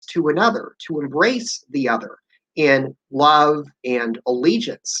yes to another, to embrace the other in love and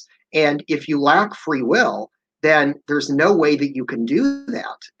allegiance. And if you lack free will, then there's no way that you can do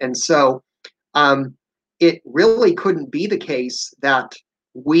that. And so um, it really couldn't be the case that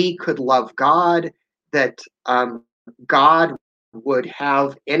we could love God, that God would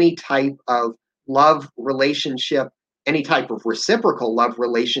have any type of love relationship, any type of reciprocal love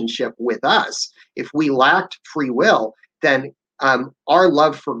relationship with us. If we lacked free will, then our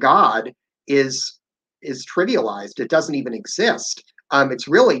love for God is trivialized. It doesn't even exist. It's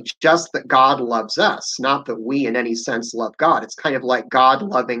really just that God loves us, not that we in any sense love God. It's kind of like God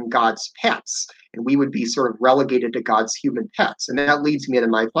loving God's pets, and we would be sort of relegated to God's human pets. And that leads me to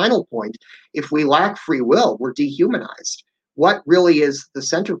my final point. If we lack free will, we're dehumanized. What really is the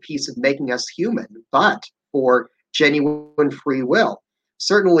centerpiece of making us human but for genuine free will?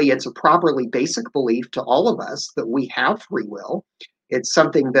 Certainly, it's a properly basic belief to all of us that we have free will. It's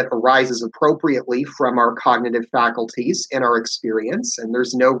something that arises appropriately from our cognitive faculties and our experience, and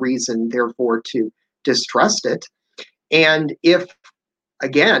there's no reason, therefore, to distrust it. And if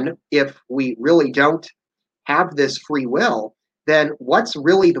we really don't have this free will, then what's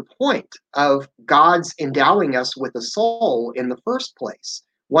really the point of God's endowing us with a soul in the first place?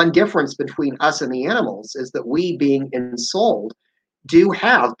 One difference between us and the animals is that we, being ensouled, do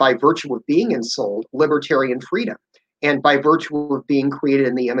have, by virtue of being ensouled, libertarian freedom. And by virtue of being created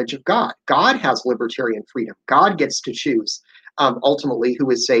in the image of God, God has libertarian freedom. God gets to choose ultimately who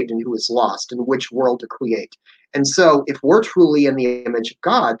is saved and who is lost and which world to create. And so, if we're truly in the image of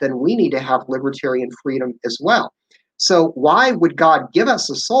God, then we need to have libertarian freedom as well. So, why would God give us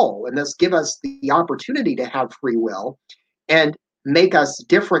a soul and thus give us the opportunity to have free will and make us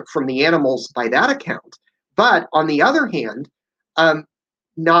different from the animals by that account? But on the other hand, um,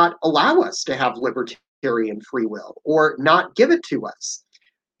 not allow us to have libertarian free will or not give it to us?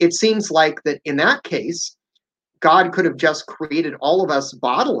 It seems like that in that case, God could have just created all of us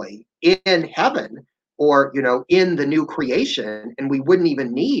bodily in heaven or in the new creation, and we wouldn't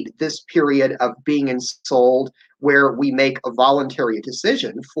even need this period of being ensouled where we make a voluntary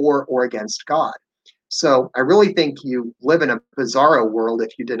decision for or against God. So I really think you live in a bizarro world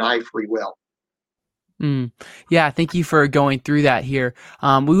if you deny free will. Yeah, thank you for going through that here.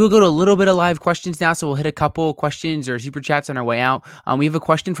 We will go to a little bit of live questions now, so we'll hit a couple questions or super chats on our way out. We have a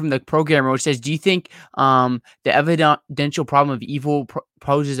question from the programmer which says, do you think the evidential problem of evil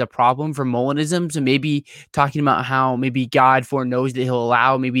poses a problem for Molinism? So maybe talking about how maybe God foreknows that he'll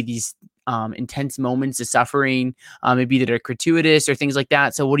allow maybe these intense moments of suffering, maybe that are gratuitous or things like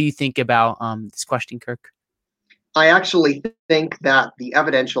that. So what do you think about this question, Kirk? I actually think that the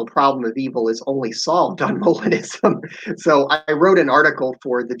evidential problem of evil is only solved on Molinism. So I wrote an article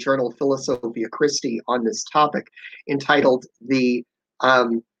for the journal Philosophia Christi on this topic entitled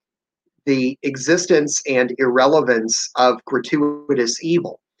um, the existence and irrelevance of gratuitous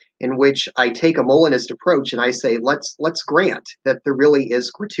evil, in which I take a Molinist approach and I say, let's grant that there really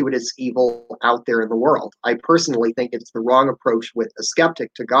is gratuitous evil out there in the world. I personally think it's the wrong approach with a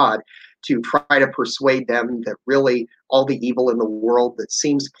skeptic to God to try to persuade them that really all the evil in the world that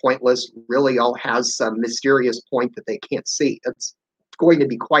seems pointless really all has some mysterious point that they can't see. It's going to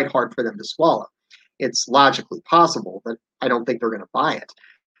be quite hard for them to swallow. It's logically possible, but I don't think they're going to buy it.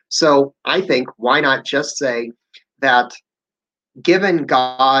 So I think, why not just say that given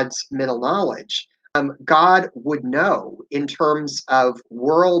God's middle knowledge, God would know in terms of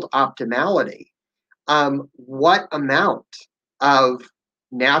world optimality what amount of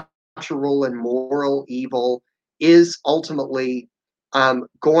natural and moral evil is ultimately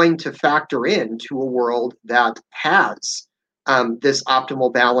going to factor into a world that has this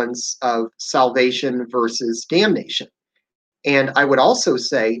optimal balance of salvation versus damnation. And I would also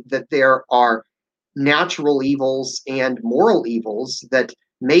say that there are natural evils and moral evils that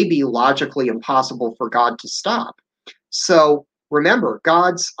may be logically impossible for God to stop. So remember,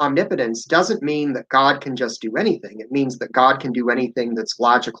 God's omnipotence doesn't mean that God can just do anything. It means that God can do anything that's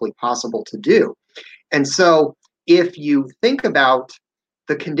logically possible to do. And so if you think about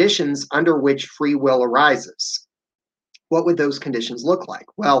the conditions under which free will arises, what would those conditions look like?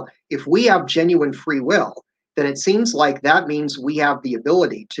 Well, if we have genuine free will, then it seems like that means we have the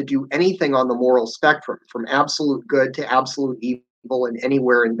ability to do anything on the moral spectrum, from absolute good to absolute evil and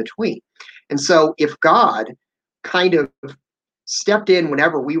anywhere in between. And so if God kind of stepped in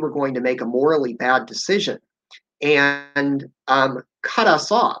whenever we were going to make a morally bad decision and cut us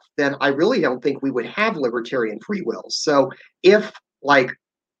off, then I really don't think we would have libertarian free will. So if, like,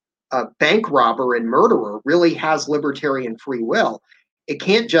 a bank robber and murderer really has libertarian free will, it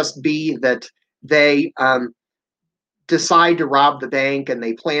can't just be that they decide to rob the bank and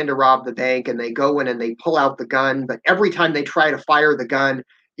they plan to rob the bank and they go in and they pull out the gun, but every time they try to fire the gun,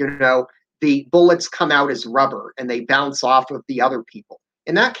 the bullets come out as rubber and they bounce off of the other people.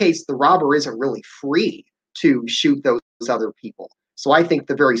 In that case, the robber isn't really free to shoot those other people. So I think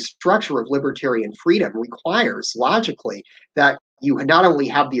the very structure of libertarian freedom requires, logically, that you not only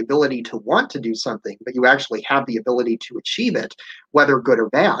have the ability to want to do something, but you actually have the ability to achieve it, whether good or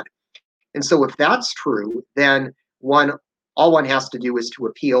bad. And so if that's true, then all one has to do is to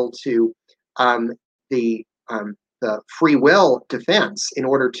appeal to um, the free will defense in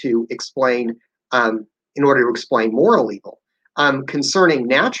order to explain moral evil. Concerning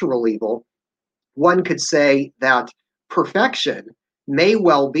natural evil, one could say that perfection may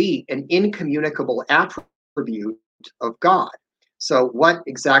well be an incommunicable attribute of God. So, what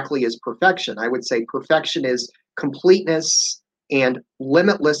exactly is perfection? I would say perfection is completeness and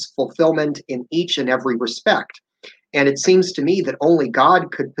limitless fulfillment in each and every respect. And it seems to me that only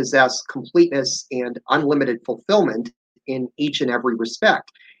God could possess completeness and unlimited fulfillment in each and every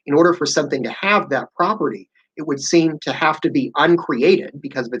respect. In order for something to have that property, it would seem to have to be uncreated,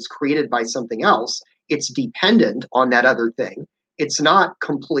 because if it's created by something else, it's dependent on that other thing. It's not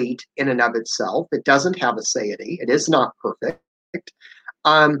complete in and of itself. It doesn't have a aseity. It is not perfect.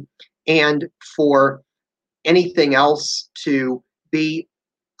 And for anything else to be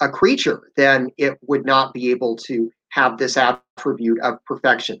a creature, then it would not be able to have this attribute of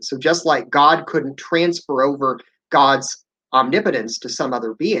perfection. So just like God couldn't transfer over God's omnipotence to some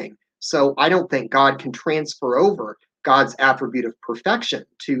other being, so I don't think God can transfer over God's attribute of perfection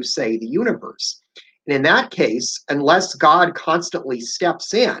to, say, the universe. And in that case, unless God constantly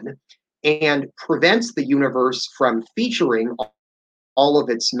steps in and prevents the universe from featuring all of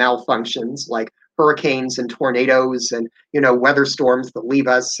its malfunctions, like hurricanes and tornadoes and weather storms that leave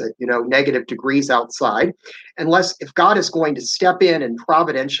us at negative degrees outside, unless, if God is going to step in and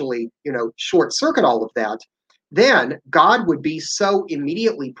providentially short circuit all of that, then God would be so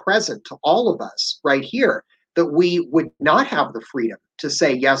immediately present to all of us right here that we would not have the freedom to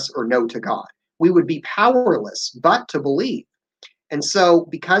say yes or no to God. We would be powerless but to believe. And so,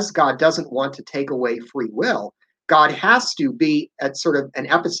 because God doesn't want to take away free will, God has to be at sort of an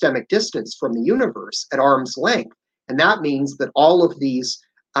epistemic distance from the universe, at arm's length. And that means that all of these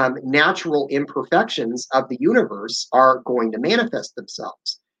natural imperfections of the universe are going to manifest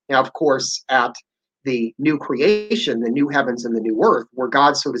themselves. Now, of course, at the new creation, the new heavens and the new earth, where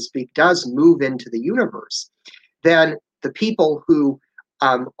God, so to speak, does move into the universe, then the people who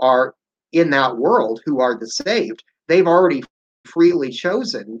are in that world, who are the saved, they've already freely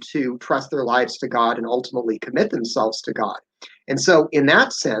chosen to trust their lives to God and ultimately commit themselves to God. And so, in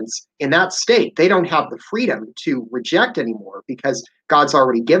that sense, in that state, they don't have the freedom to reject anymore because God's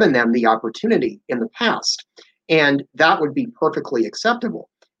already given them the opportunity in the past. And that would be perfectly acceptable.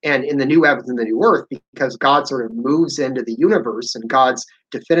 And in the new heavens and the new earth, because God sort of moves into the universe and God's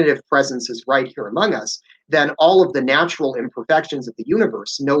definitive presence is right here among us, then all of the natural imperfections of the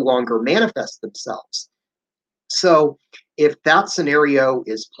universe no longer manifest themselves. So if that scenario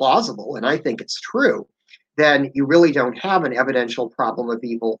is plausible, and I think it's true, then you really don't have an evidential problem of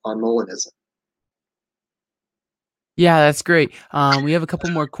evil on Molinism. Yeah, that's great. We have a couple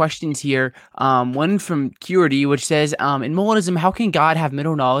more questions here. One from Curity, which says, in Molinism, how can God have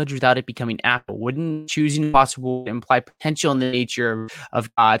middle knowledge without it becoming actual? Wouldn't choosing possible imply potential in the nature of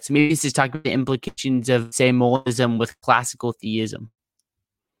God? So maybe this is talking about the implications of, say, Molinism with classical theism.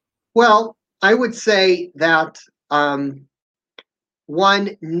 Well, I would say that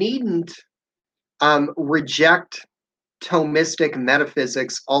one needn't reject Thomistic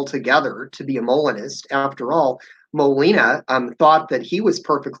metaphysics altogether to be a Molinist. After all, Molina thought that he was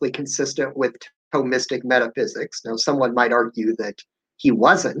perfectly consistent with Thomistic metaphysics. Now, someone might argue that he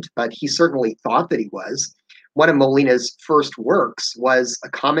wasn't, but he certainly thought that he was. One of Molina's first works was a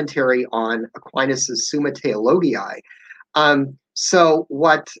commentary on Aquinas' Summa Theologiae. So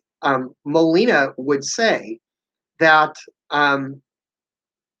what Molina would say that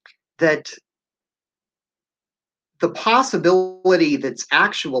that the possibility that's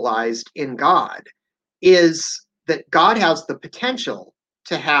actualized in God is that God has the potential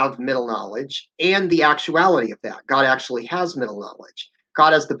to have middle knowledge and the actuality of that. God actually has middle knowledge.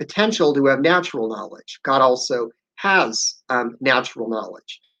 God has the potential to have natural knowledge. God also has natural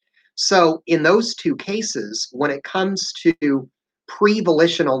knowledge. So, in those two cases, when it comes to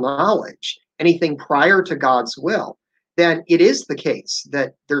pre-volitional knowledge, anything prior to God's will, then it is the case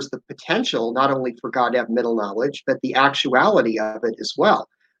that there's the potential not only for God to have middle knowledge, but the actuality of it as well.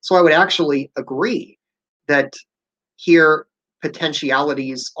 So I would actually agree that here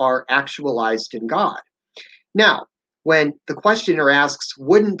potentialities are actualized in God. Now, when the questioner asks,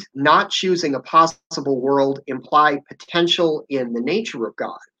 wouldn't not choosing a possible world imply potential in the nature of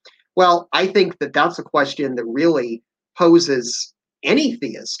God? Well, I think that that's a question that really poses any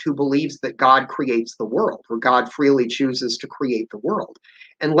theist who believes that God creates the world, or God freely chooses to create the world.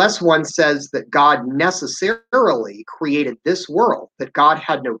 Unless one says that God necessarily created this world, that God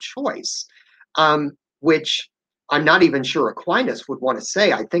had no choice, which I'm not even sure Aquinas would want to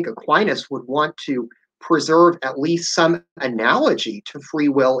say. I think Aquinas would want to preserve at least some analogy to free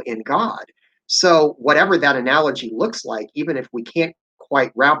will in God. So, whatever that analogy looks like, even if we can't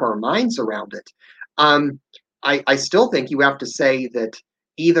quite wrap our minds around it, I still think you have to say that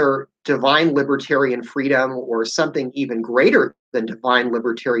either divine libertarian freedom or something even greater than divine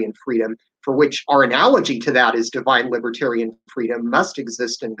libertarian freedom, for which our analogy to that is divine libertarian freedom, must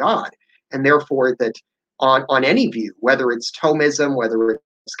exist in God. And therefore, that on any view, whether it's Thomism, whether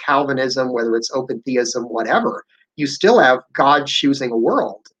it's Calvinism, whether it's open theism, whatever, you still have God choosing a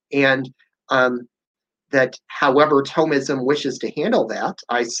world. And that however Thomism wishes to handle that,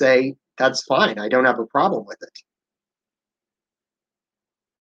 I say that's fine. I don't have a problem with it.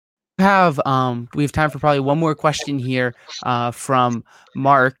 We have time for probably one more question here from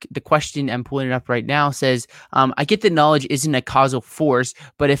Mark. The question, I'm pulling it up right now, says, I get that knowledge isn't a causal force,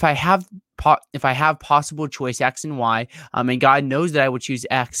 but if I have possible choice X and Y, and God knows that I will choose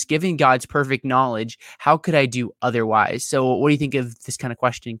X, given God's perfect knowledge, how could I do otherwise? So what do you think of this kind of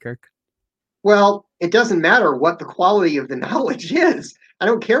question, Kirk? Well, it doesn't matter what the quality of the knowledge is. I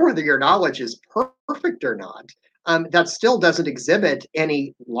don't care whether your knowledge is perfect or not. That still doesn't exhibit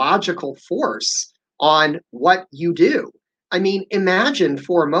any logical force on what you do. I mean, imagine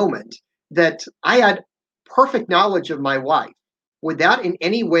for a moment that I had perfect knowledge of my wife. Would that in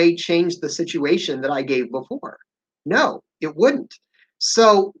any way change the situation that I gave before? No, it wouldn't.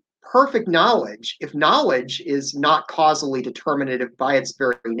 So, perfect knowledge, if knowledge is not causally determinative by its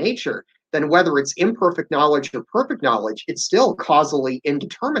very nature, then whether it's imperfect knowledge or perfect knowledge, it's still causally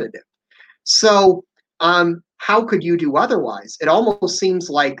indeterminative. So, how could you do otherwise? It almost seems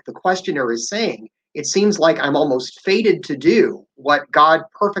like the questioner is saying, it seems like I'm almost fated to do what God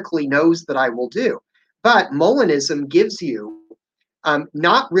perfectly knows that I will do. But Molinism gives you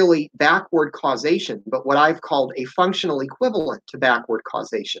not really backward causation, but what I've called a functional equivalent to backward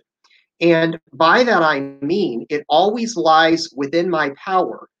causation. And by that I mean it always lies within my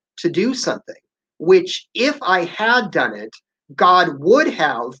power to do something, which if I had done it, God would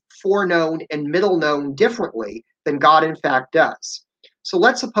have foreknown and middle known differently than God in fact does. So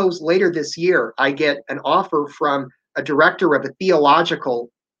let's suppose later this year I get an offer from a director of a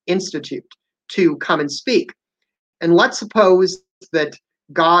theological institute, to come and speak. And let's suppose that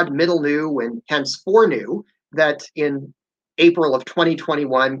God middle knew and hence foreknew that in April of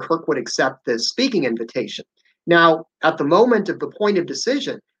 2021, Kirk would accept this speaking invitation. Now, at the moment of the point of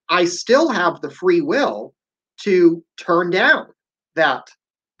decision, I still have the free will to turn down that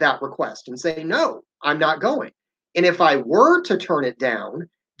request and say, no, I'm not going. And if I were to turn it down,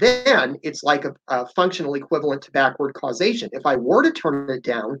 then it's like a functional equivalent to backward causation. If I were to turn it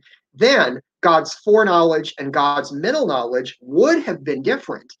down, then God's foreknowledge and God's middle knowledge would have been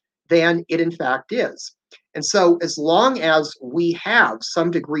different than it in fact is. And so, as long as we have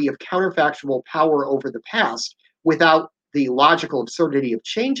some degree of counterfactual power over the past without the logical absurdity of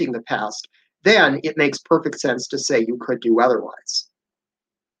changing the past, then it makes perfect sense to say you could do otherwise.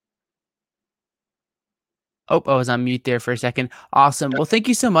 Oh, I was on mute there for a second. Awesome. Well, thank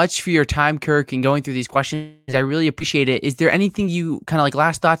you so much for your time, Kirk, and going through these questions. I really appreciate it. Is there anything you kind of like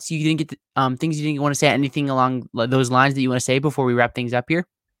last thoughts you didn't get to, things you didn't want to say, anything along those lines that you want to say before we wrap things up here?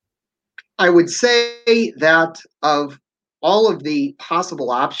 I would say that of all of the possible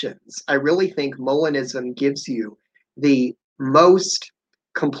options, I really think Molinism gives you the most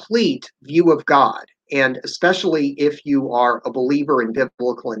complete view of God. And especially if you are a believer in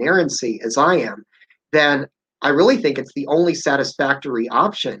biblical inerrancy, as I am, then I really think it's the only satisfactory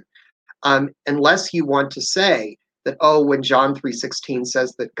option, unless you want to say that, oh, when John 3:16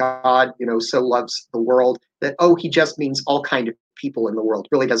 says that God, so loves the world, that, oh, he just means all kind of people in the world.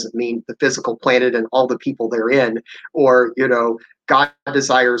 Really doesn't mean the physical planet and all the people therein, or, God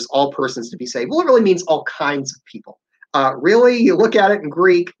desires all persons to be saved. Well, it really means all kinds of people. Really, you look at it in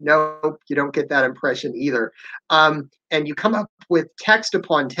Greek, nope, you don't get that impression either. And you come up with text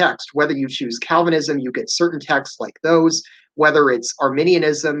upon text. Whether you choose Calvinism, you get certain texts like those. Whether it's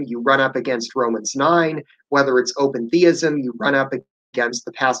Arminianism, you run up against Romans 9. Whether it's open theism, you run up against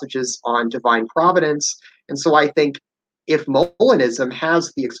the passages on divine providence. And so I think if Molinism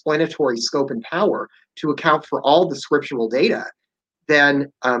has the explanatory scope and power to account for all the scriptural data,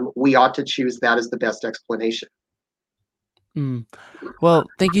 then we ought to choose that as the best explanation. Well,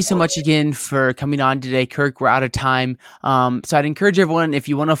 thank you so much again for coming on today, Kirk. We're out of time. So I'd encourage everyone, if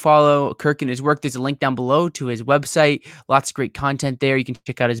you want to follow Kirk and his work, there's a link down below to his website. Lots of great content there. You can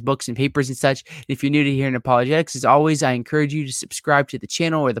check out his books and papers and such. If you're new to hearing apologetics, as always, I encourage you to subscribe to the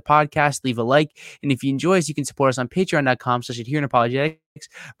channel or the podcast, leave a like. And if you enjoy us, you can support us on patreon.com/adherent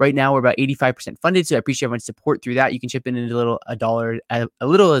Right now, we're about 85% funded, so I appreciate everyone's support through that. You can chip in a little as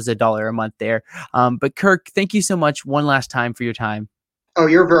 $1 a month there. But Kirk, thank you so much one last time for your time. Oh,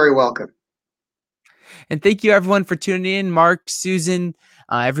 you're very welcome. And thank you everyone for tuning in. Mark, Susan,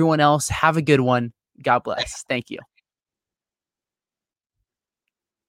 everyone else, have a good one. God bless. Thank you.